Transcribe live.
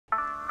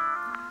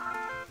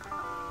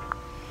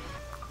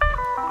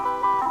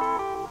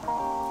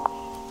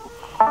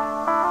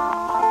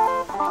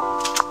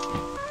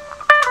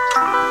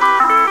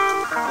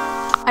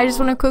I just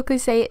want to quickly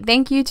say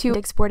thank you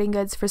to Sporting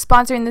Goods for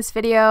sponsoring this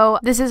video.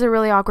 This is a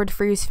really awkward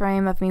freeze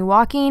frame of me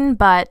walking,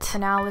 but for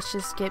now let's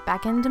just get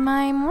back into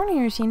my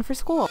morning routine for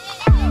school.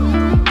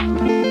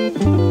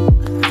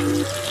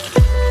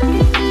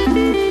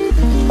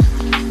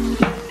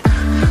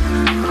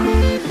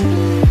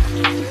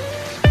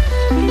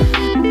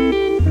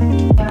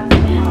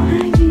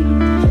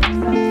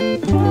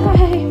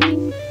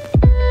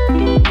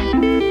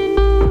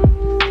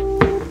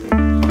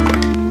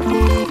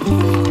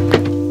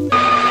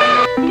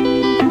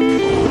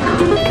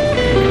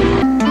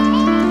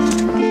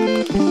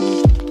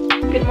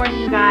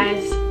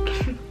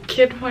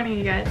 Good morning,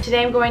 you guys.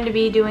 Today I'm going to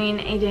be doing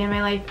a day in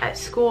my life at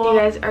school. You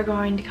guys are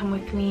going to come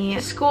with me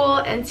to school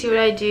and see what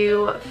I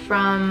do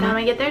from the time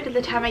I get there to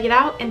the time I get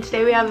out. And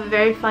today we have a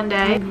very fun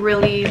day. I'm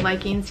really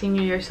liking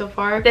senior year so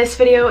far. This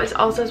video is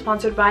also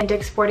sponsored by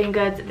Sporting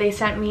Goods. They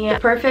sent me a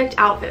perfect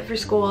outfit for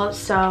school.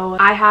 So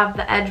I have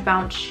the edge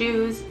bounce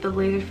shoes, the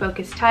laser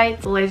focus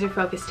tights, the laser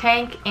focus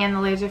tank, and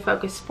the laser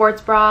focus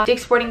sports bra.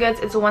 Sporting Goods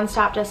is a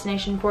one-stop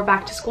destination for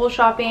back to school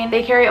shopping.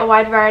 They carry a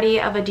wide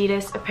variety of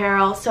Adidas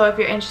apparel. So if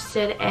you're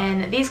interested in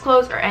these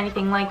clothes or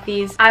anything like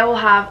these, I will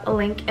have a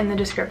link in the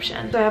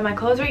description. So I have my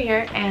clothes right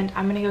here and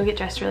I'm gonna go get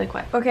dressed really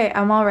quick. Okay,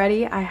 I'm all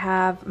ready. I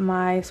have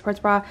my sports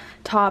bra,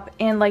 top,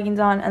 and leggings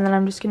on, and then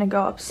I'm just gonna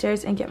go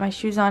upstairs and get my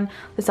shoes on.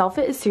 This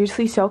outfit is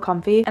seriously so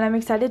comfy, and I'm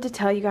excited to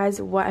tell you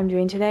guys what I'm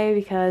doing today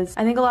because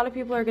I think a lot of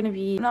people are gonna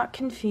be not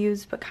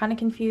confused, but kind of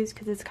confused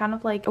because it's kind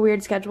of like a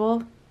weird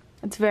schedule.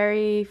 It's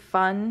very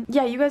fun.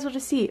 Yeah, you guys will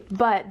just see.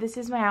 But this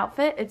is my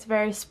outfit. It's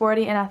very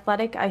sporty and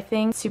athletic, I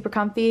think. Super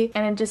comfy,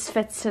 and it just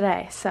fits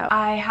today. So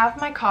I have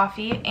my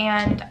coffee,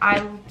 and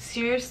I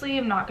seriously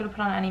am not gonna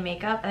put on any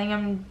makeup. I think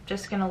I'm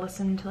just gonna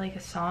listen to like a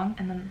song,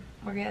 and then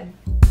we're good.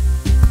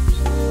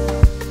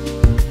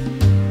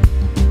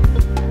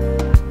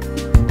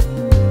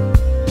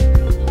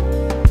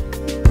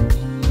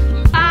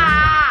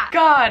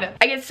 God,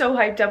 I get so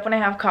hyped up when I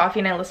have coffee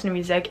and I listen to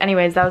music.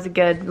 Anyways, that was a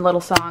good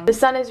little song. The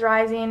sun is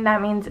rising.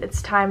 That means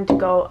it's time to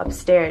go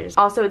upstairs.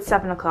 Also, it's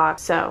 7 o'clock,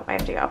 so I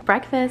have to go.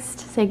 Breakfast.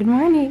 Say good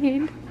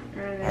morning.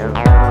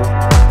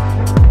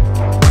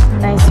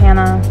 Nice,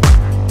 Hannah.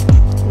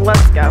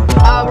 Let's go.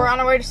 We're on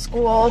our way to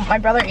school. My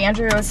brother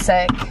Andrew is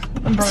sick.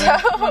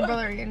 My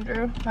brother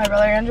Andrew.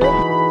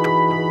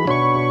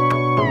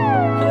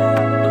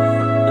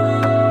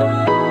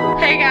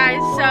 Hey guys,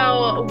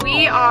 so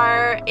we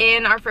are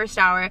in our first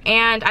hour,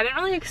 and I didn't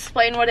really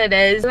explain what it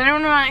is. I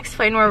don't want to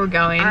explain where we're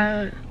going.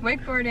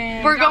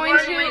 Wakeboarding. We're going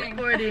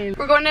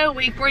to a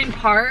wakeboarding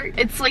park.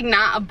 It's like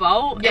not a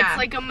boat. Yeah. It's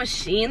like a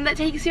machine that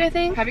takes you, I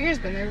think. Have you guys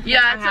been there before?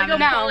 Yeah, it's like a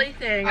pulley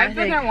thing. I've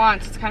been there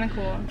once. It's kind of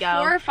cool.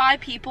 4 or 5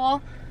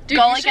 people. Dude,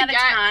 go like at a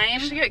time.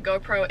 You should get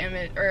GoPro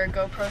image or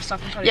GoPro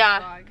stuff and try to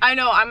vlog. I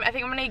know. I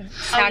think I'm gonna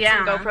snag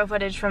some GoPro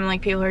footage from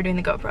like people who are doing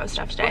the GoPro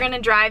stuff today. We're gonna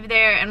drive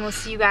there, and we'll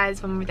see you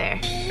guys when we're there.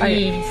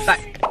 Peace.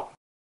 Bye.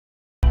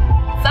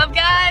 What's up,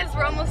 guys?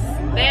 We're almost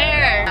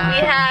there. We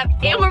have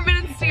 8 more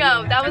minutes to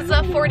go. That was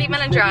a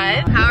 40-minute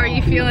drive. How are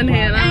you feeling,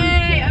 Hannah?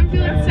 Hey, I'm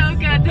feeling so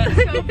good. This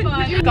is so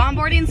fun.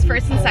 Gone-boarding's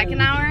first and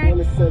second hour,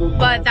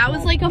 but that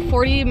was like a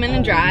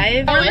 40-minute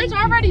drive. Oh, it's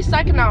already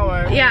second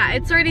hour. Yeah,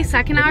 it's already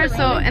second hour,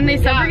 so, and they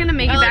said we're gonna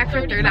make it back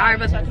for third hour,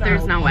 but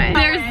there's no way.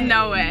 There's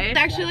no way. It's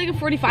actually like a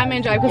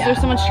 45-minute drive because there's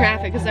so much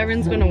traffic because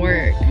everyone's gonna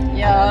work.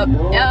 Yup.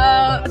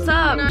 What's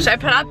up? Should I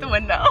put out the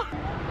window?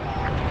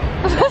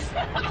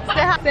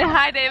 Say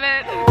hi,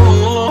 David.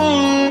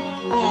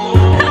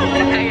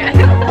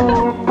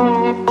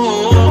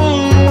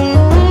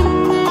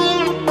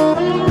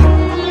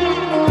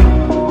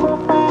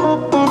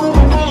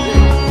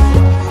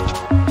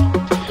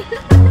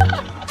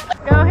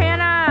 Go,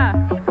 Hannah.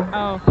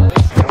 Oh.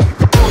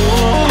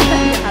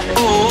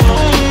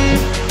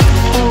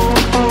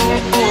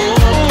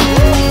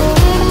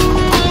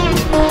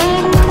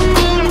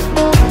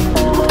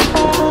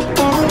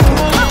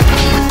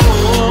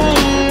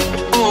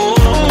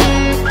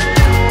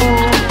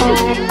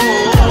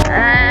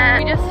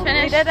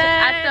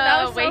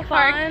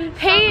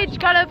 Paige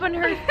got up on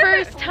her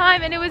first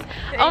time, and it was,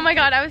 oh my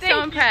god, I was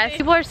so impressed.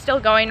 People are still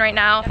going right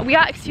now. We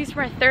got excused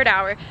for a third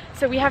hour,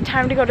 so we have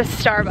time to go to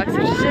Starbucks,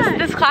 which is just,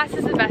 this class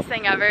is the best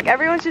thing ever.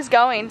 Everyone's just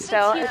going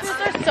still. They're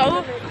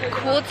so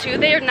cool too.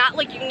 They are not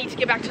like you need to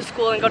get back to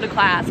school and go to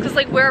class, because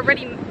like we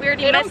already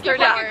missed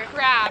third hour.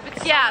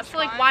 Crap. Yeah, so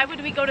like why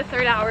would we go to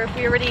third hour if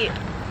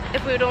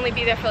we would only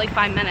be there for like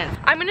 5 minutes.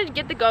 I'm gonna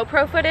get the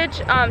GoPro footage,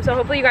 so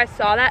hopefully you guys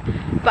saw that,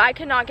 but I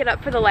could not get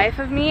up for the life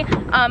of me,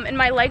 and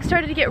my legs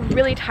started to get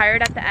really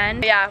tired at the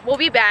end. Yeah, we'll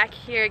be back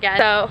here again,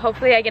 so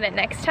hopefully I get it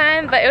next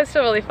time, but it was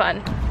still really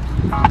fun.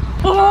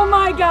 Oh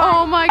my god!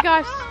 Oh my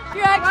gosh!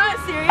 You're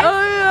actually serious?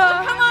 Oh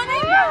yeah! Come on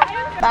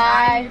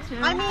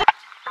in! Bye!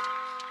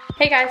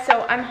 Hey guys,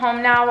 so I'm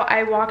home now.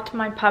 I walked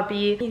my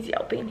puppy. He's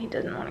yelping. He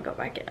doesn't want to go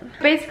back in.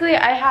 Basically,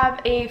 I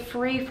have a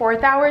free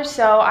 4th hour,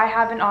 so I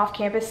have an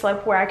off-campus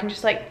slip where I can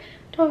just like,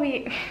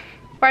 Toby,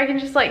 or I can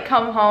just like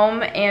come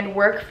home and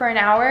work for an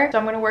hour. So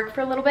I'm gonna work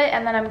for a little bit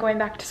and then I'm going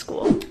back to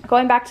school.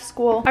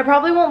 I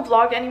probably won't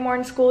vlog anymore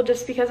in school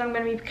just because I'm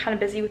gonna be kind of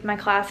busy with my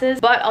classes,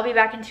 but I'll be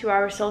back in 2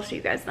 hours, so I'll see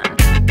you guys then.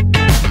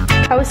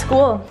 How was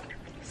school?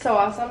 So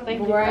awesome,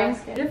 thank you for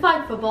asking. I did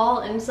flag football,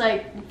 and it's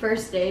like the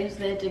first day, so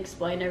they had to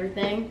explain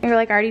everything. You're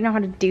like, I already know how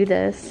to do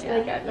this. Yeah.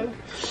 Like at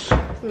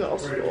middle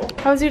school.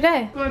 How was your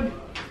day? Good.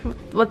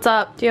 What's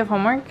up? Do you have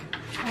homework?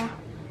 Yeah.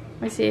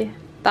 Let me see.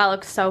 That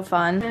looks so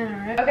fun.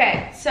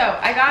 Okay, so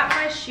I got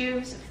my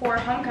shoes for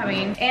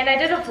homecoming, and I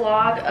did a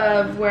vlog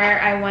of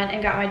where I went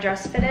and got my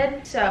dress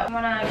fitted. So if you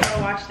wanna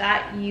go watch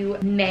that, you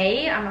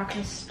may. I'm not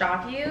gonna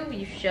stop you.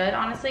 You should,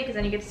 honestly, because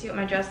then you get to see what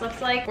my dress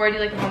looks like. Or I do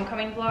like a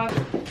homecoming vlog.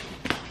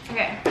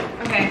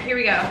 Okay, here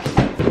we go.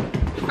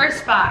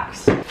 First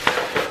box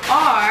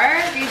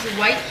are these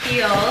white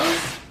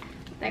heels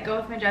that go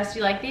with my dress. Do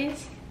you like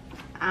these?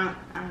 I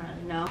don't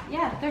really know.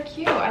 Yeah, they're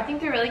cute. I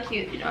think they're really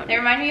cute. They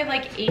remind me of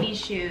like 80s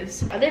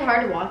shoes. Are they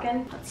hard to walk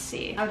in? Let's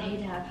see. I would hate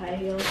to have high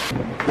heels.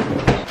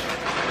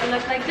 They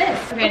look like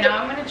this. Okay, now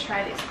I'm gonna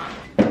try these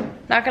on.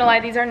 Not gonna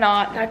lie, these are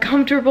not that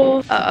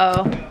comfortable.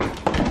 Uh-oh.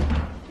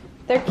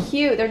 They're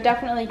cute. They're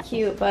definitely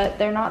cute, but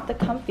they're not the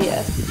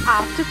comfiest.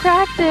 Off to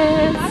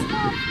practice.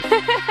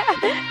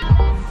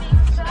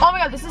 Oh my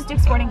god, this is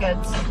Dick's Sporting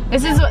Goods.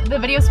 This is the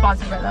video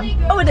sponsored by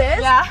them. Oh, it is?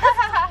 Yeah.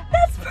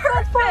 That's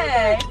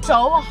perfect.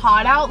 So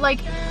hot out. Like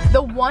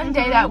the one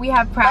day that we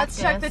have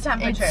practice. Let's check the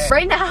temperature.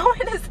 Right now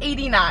it is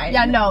 89.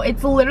 Yeah, no,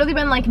 it's literally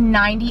been like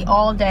 90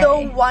 all day.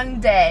 The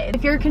one day.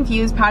 If you're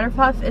confused, Powder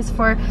Puff is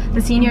for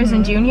the seniors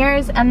and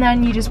juniors, and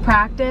then you just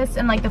practice,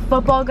 and like the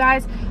football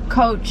guys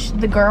coach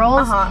the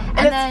girls. And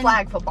it's then,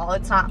 flag football.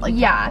 It's not like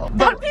football.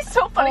 That'd be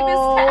so funny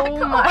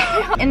to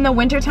tackle. In the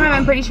wintertime,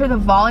 I'm pretty sure the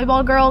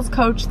volleyball girls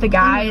coach the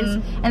guys,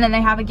 and then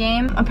they have a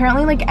game.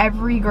 Apparently, like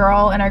every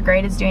girl in our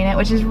grade is doing it,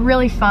 which is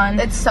really fun.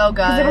 It's so good.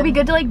 Because it'll be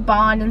good to like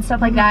bond and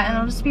stuff like that, and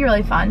it'll just be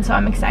really fun. So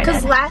I'm excited.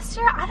 Because last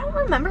year, I don't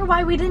remember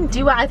why we didn't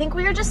do it. I think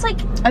we were just like,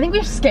 I think we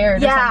were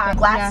scared. Yeah.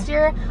 Last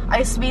year, I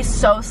used to be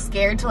so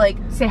scared to like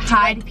say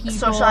hi to people,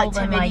 social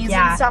activities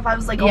and stuff. I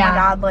was like, oh my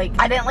god, like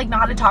I didn't like know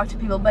how to talk to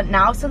people. But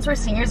now since we're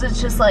seniors, it's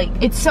just like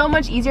it's so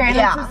much easier, and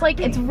it's just like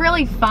it's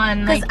really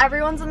fun because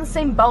everyone's in the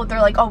same boat.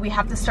 They're like, oh, we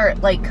have to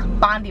start like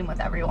bonding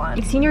with everyone.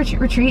 Like, senior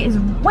retreat is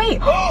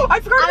I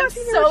forgot about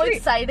senior retreat. I'm so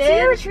excited.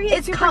 Senior retreat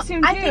is super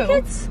soon too. I think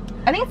it's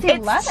the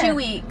 11th. It's 2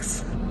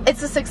 weeks.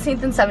 It's the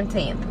 16th and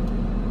 17th.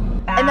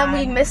 And then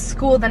we miss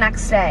school the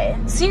next day.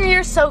 Senior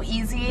year's so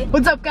easy.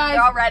 What's up, guys?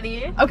 You're all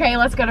ready? Okay,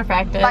 let's go to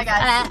practice. Bye,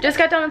 guys. Just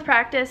got done with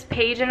practice.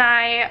 Paige and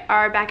I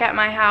are back at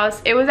my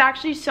house. It was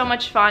actually so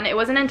much fun. It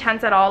wasn't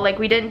intense at all. Like,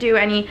 we didn't do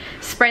any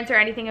sprints or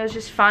anything. It was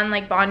just fun,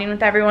 like bonding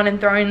with everyone and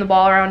throwing the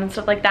ball around and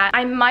stuff like that.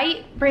 I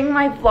might bring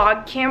my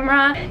vlog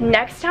camera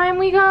next time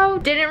we go.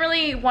 Didn't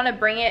really want to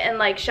bring it and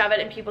like shove it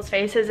in people's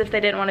faces if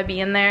they didn't want to be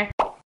in there.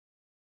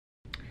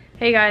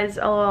 Hey guys,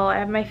 lol, I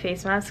have my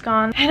face mask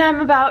on and I'm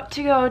about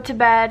to go to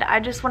bed. I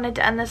just wanted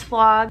to end this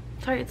vlog.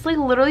 Sorry, it's like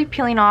literally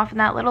peeling off, and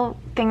that little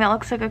thing that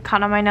looks like a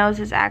cut on my nose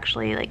is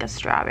actually like a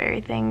strawberry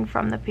thing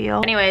from the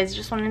peel. Anyways,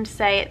 just wanted to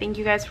say thank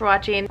you guys for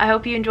watching. I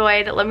hope you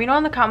enjoyed. Let me know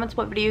in the comments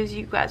what videos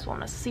you guys want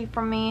to see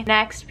from me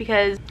next,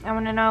 because I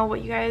want to know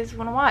what you guys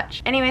want to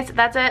watch. Anyways,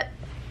 that's it.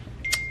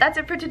 That's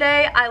it for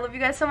today. I love you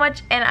guys so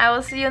much, and I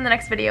will see you in the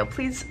next video.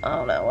 Please,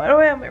 oh no, why do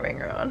I have my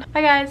ringer on?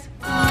 Bye guys.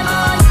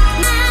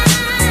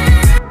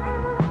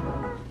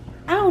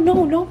 Ow,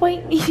 no, don't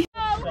bite me.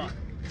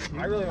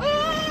 I really want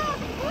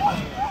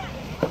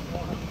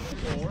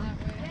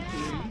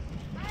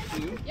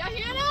Yeah,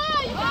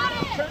 Hannah, you got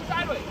it. turn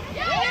sideways.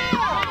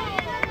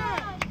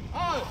 Yeah.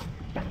 Oh,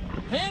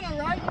 Hannah,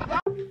 right?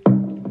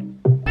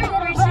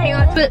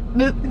 But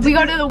we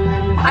go to the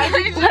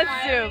Let's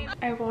zoom.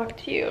 I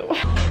walked you.